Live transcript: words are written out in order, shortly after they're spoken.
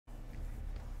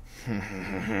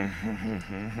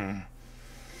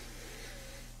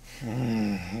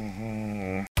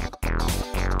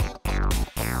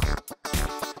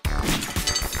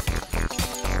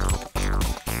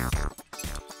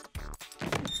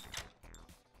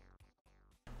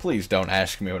Please don't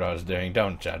ask me what I was doing.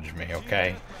 Don't judge me,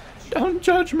 okay? Don't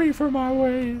judge me for my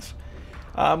ways.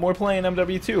 We're playing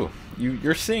MW2.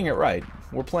 You're seeing it right.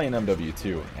 We're playing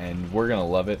MW2, and we're gonna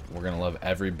love it. We're gonna love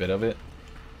every bit of it.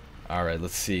 All right,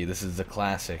 let's see. This is a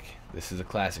classic. This is a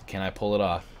classic. Can I pull it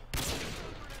off?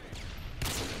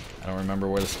 I don't remember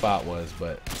where the spot was,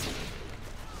 but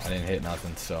I didn't hit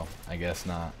nothing, so I guess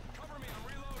not.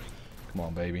 Come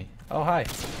on, baby. Oh, hi.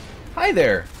 Hi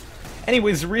there.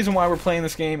 Anyways, the reason why we're playing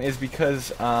this game is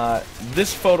because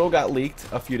this photo got leaked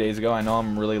a few days ago. I know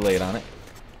I'm really late on it.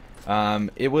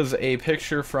 It was a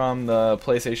picture from the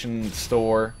PlayStation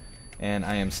Store, and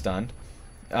I am stunned.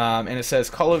 And it says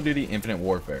Call of Duty Infinite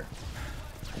Warfare.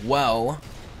 Well,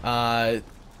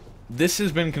 this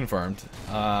has been confirmed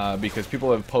because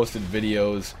people have posted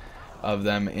videos of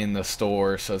them in the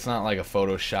store, so it's not like a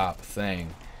Photoshop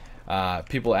thing.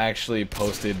 People actually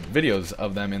posted videos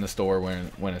of them in the store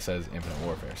when it says Infinite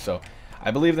Warfare. So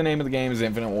I believe the name of the game is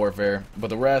Infinite Warfare, but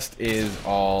the rest is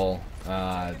all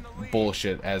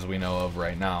bullshit as we know of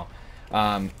right now.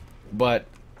 But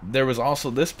there was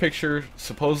also this picture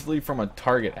supposedly from a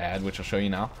Target ad, which I'll show you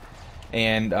now.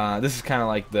 And this is kind of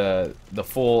like the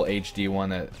full HD one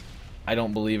that I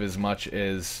don't believe as much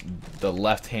as the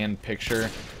left-hand picture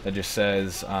that just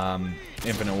says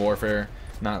Infinite Warfare.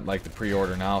 Not like the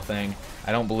pre-order now thing.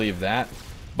 I don't believe that.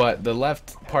 But the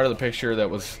left part of the picture that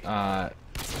was,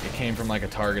 it came from like a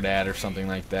Target ad or something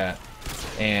like that.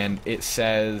 And it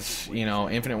says, you know,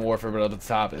 Infinite Warfare, but at the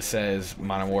top it says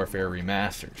Modern Warfare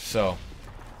Remastered. So,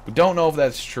 we don't know if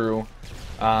that's true.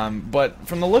 But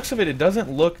from the looks of it, it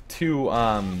doesn't look too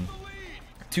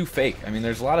fake. I mean,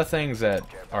 there's a lot of things that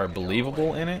are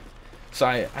believable in it. So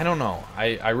I don't know.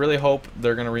 I really hope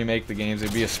they're going to remake the games.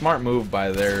 It'd be a smart move by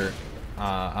their...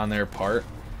 on their part,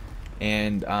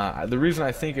 and the reason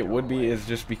I think it would be is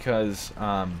just because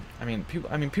I mean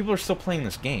people are still playing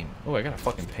this game. Oh, I got a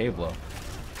fucking pay blow.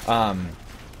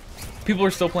 People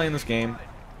are still playing this game.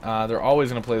 They're always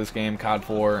gonna play this game. COD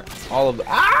 4, all of the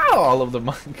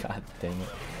God dang it.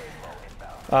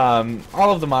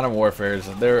 All of the Modern Warfares,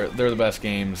 they're the best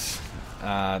games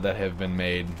that have been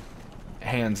made,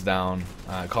 hands down,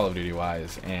 Call of Duty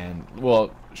wise, and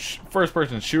well,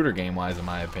 first-person shooter game-wise, in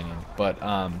my opinion. But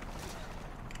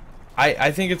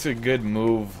I think it's a good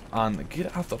move on the...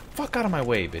 Get out the fuck out of my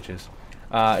way, bitches.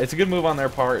 It's a good move on their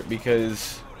part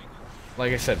because,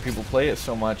 like I said, people play it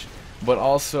so much. But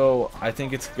also, I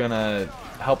think it's gonna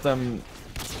help them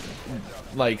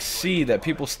like see that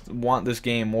people want this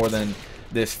game more than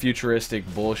this futuristic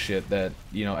bullshit that,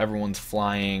 you know, everyone's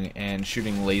flying and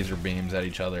shooting laser beams at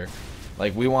each other.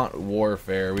 Like, we want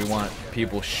warfare, we want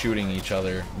people shooting each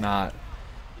other, not...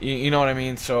 You know what I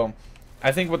mean? So,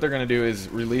 I think what they're going to do is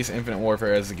release Infinite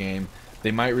Warfare as a game.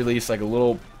 They might release, like, a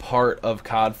little part of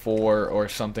COD 4 or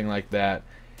something like that.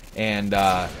 And,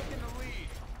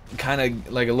 kind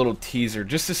of like a little teaser,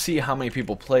 just to see how many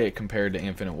people play it compared to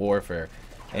Infinite Warfare.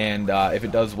 And if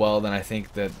it does well, then I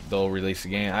think that they'll release the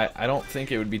game. I don't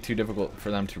think it would be too difficult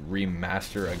for them to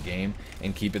remaster a game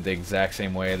and keep it the exact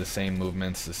same way, the same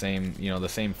movements, the same, you know, the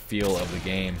same feel of the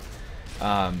game.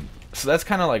 So that's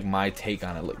kind of like my take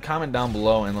on it. Comment down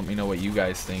below and let me know what you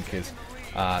guys think, because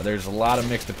there's a lot of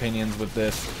mixed opinions with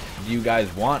this. Do you guys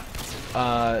want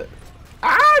grenade?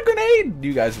 Do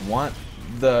you guys want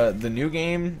the new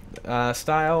game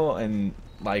style and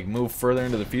like move further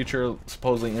into the future?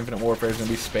 Supposedly Infinite Warfare is going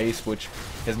to be space, which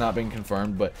has not been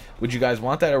confirmed, but would you guys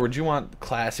want that, or would you want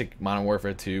classic Modern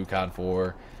Warfare 2, COD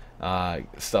 4,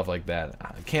 stuff like that?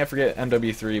 I can't forget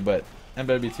MW3, but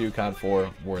MW2, COD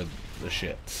 4 were the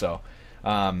shit. So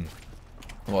well,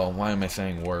 why am I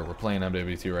saying we're playing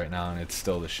MW2 right now and it's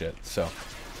still the shit. So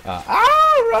run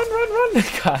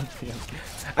God damn.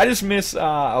 I just miss a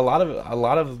lot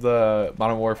of the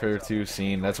Modern Warfare 2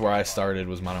 scene. That's where I started,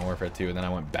 was Modern Warfare 2, and then I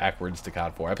went backwards to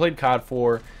COD 4. I played COD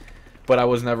 4, but I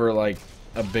was never like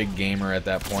a big gamer at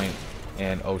that point.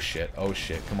 And oh shit,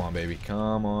 come on baby,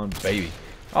 come on baby.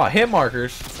 Oh, hit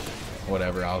markers.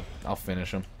 Whatever, I'll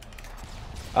finish them.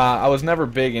 I was never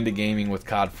big into gaming with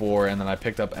COD 4, and then I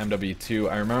picked up MW2.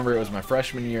 I remember it was my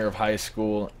freshman year of high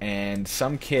school, and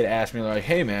some kid asked me, like,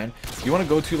 hey man, you want to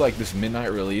go to like this midnight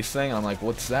release thing? And I'm like,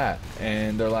 what's that?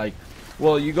 And they're like,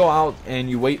 well, you go out and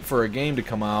you wait for a game to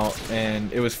come out,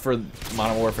 and it was for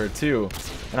Modern Warfare 2.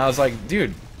 And I was like,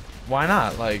 dude, why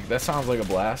not? Like, that sounds like a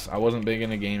blast. I wasn't big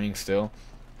into gaming still.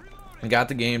 I got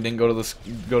the game, didn't go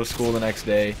to school the next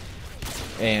day.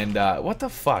 And what the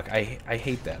fuck? I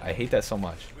hate that. I hate that so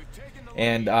much.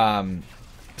 And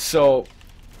so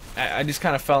I just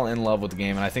kind of fell in love with the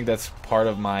game, and I think that's part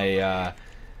of my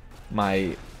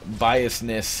my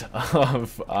biasness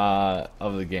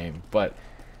of the game. But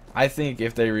I think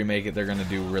if they remake it, they're gonna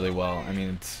do really well. I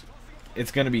mean,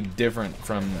 it's gonna be different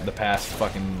from the past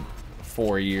fucking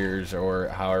 4 years or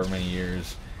however many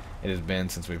years it has been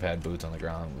since we've had boots on the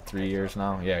ground. 3 years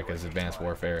now? Yeah, because Advanced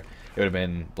Warfare, it would have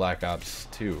been Black Ops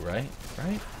 2, right?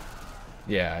 Right?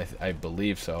 Yeah, I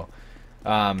believe so.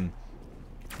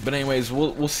 But anyways,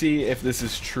 we'll see if this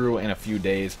is true in a few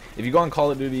days. If you go on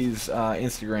Call of Duty's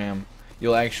Instagram,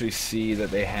 you'll actually see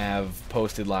that they have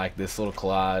posted like this little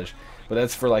collage, but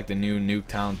that's for like the new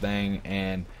Nuketown thing,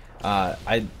 and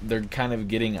they're kind of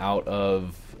getting out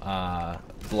of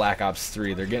Black Ops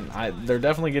 3. They're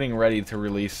definitely getting ready to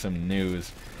release some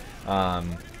news,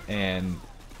 and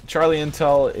Charlie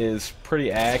Intel is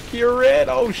pretty accurate.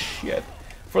 Oh shit,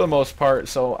 for the most part.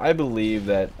 So I believe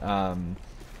that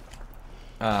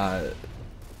I'd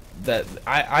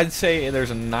say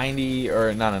there's a 90,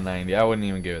 or not a 90. I wouldn't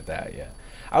even give it that yet.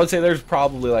 I would say there's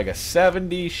probably like a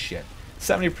 70%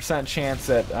 chance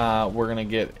that we're gonna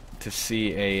get to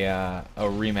see a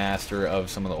remaster of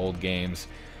some of the old games.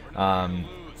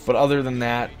 But other than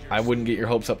that, I wouldn't get your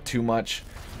hopes up too much.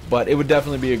 But it would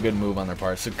definitely be a good move on their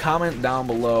part. So comment down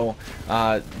below,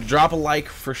 drop a like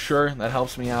for sure. That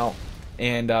helps me out,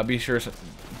 and be sure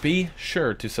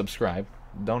to subscribe.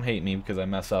 Don't hate me because I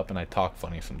mess up and I talk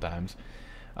funny sometimes.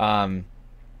 But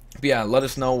yeah, let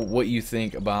us know what you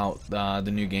think about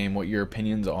the new game, what your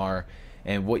opinions are,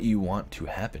 and what you want to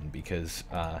happen, because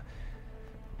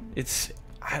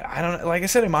I don't, like I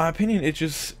said, in my opinion,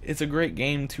 it's a great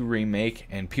game to remake,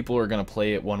 and people are gonna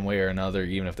play it one way or another,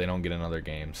 even if they don't get another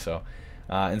game. So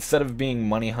instead of being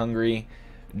money hungry,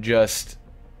 just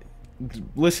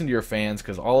listen to your fans,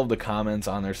 because all of the comments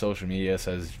on their social media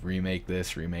says remake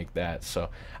this, remake that. So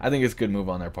I think it's a good move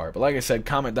on their part. But like I said,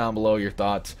 comment down below your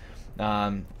thoughts,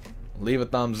 leave a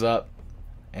thumbs up,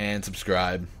 and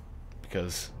subscribe,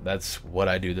 because that's what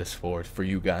I do this for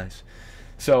you guys.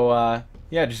 So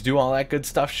yeah, just do all that good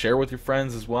stuff, share with your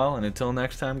friends as well, and until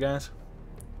next time, guys,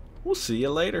 we'll see you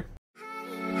later.